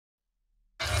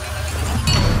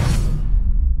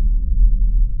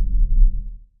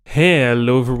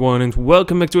Hello everyone and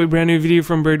welcome back to a brand new video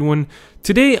from Bird1.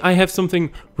 Today I have something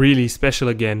really special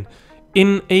again.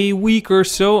 In a week or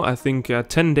so, I think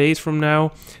 10 days from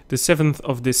now, the 7th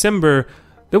of December,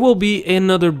 there will be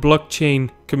another blockchain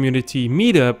community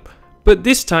meetup, but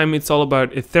this time it's all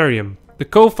about Ethereum. The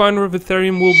co-founder of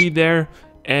Ethereum will be there,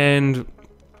 and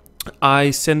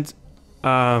I sent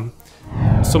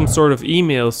some sort of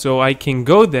email so I can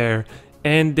go there.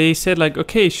 And they said like,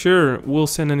 okay, sure, we'll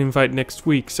send an invite next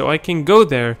week. So I can go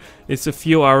there. It's a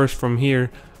few hours from here.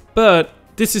 But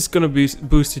this is gonna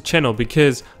boost the channel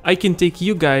because I can take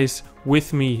you guys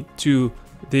with me to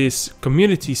this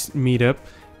community meetup.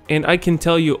 And I can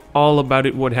tell you all about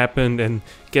it, what happened, and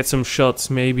get some shots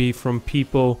maybe from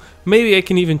people. Maybe I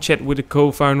can even chat with the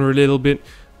co-founder a little bit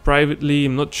privately.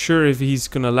 I'm not sure if he's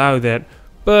gonna allow that.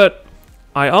 But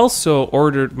I also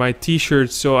ordered my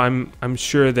t-shirts, so I'm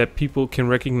sure that people can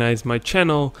recognize my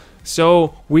channel,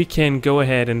 so we can go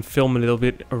ahead and film a little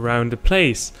bit around the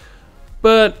place.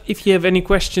 But if you have any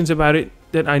questions about it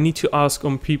that I need to ask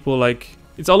on people, like,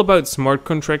 it's all about smart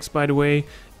contracts, by the way,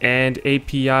 and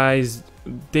APIs,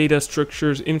 data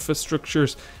structures,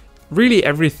 infrastructures, really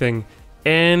everything.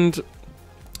 And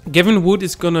Gavin Wood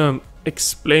is gonna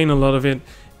explain a lot of it,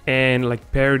 and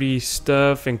like parody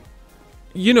stuff, and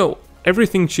you know,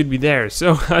 everything should be there,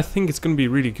 so I think it's gonna be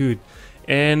really good.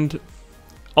 And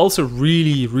also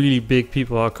really big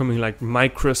people are coming, like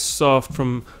Microsoft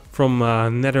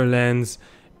from Netherlands,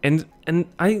 and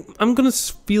I'm gonna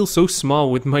feel so small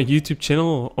with my YouTube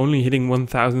channel only hitting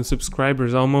 1,000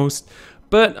 subscribers almost,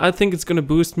 but I think it's gonna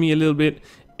boost me a little bit,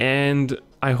 and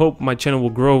I hope my channel will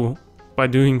grow by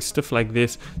doing stuff like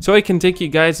this, so I can take you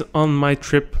guys on my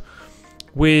trip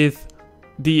with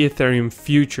the Ethereum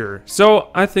future.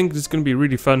 So I think this is going to be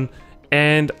really fun,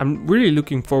 and I'm really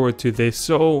looking forward to this.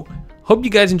 So hope you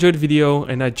guys enjoyed the video,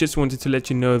 and I just wanted to let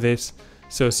you know this.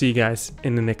 So see you guys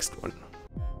in the next one.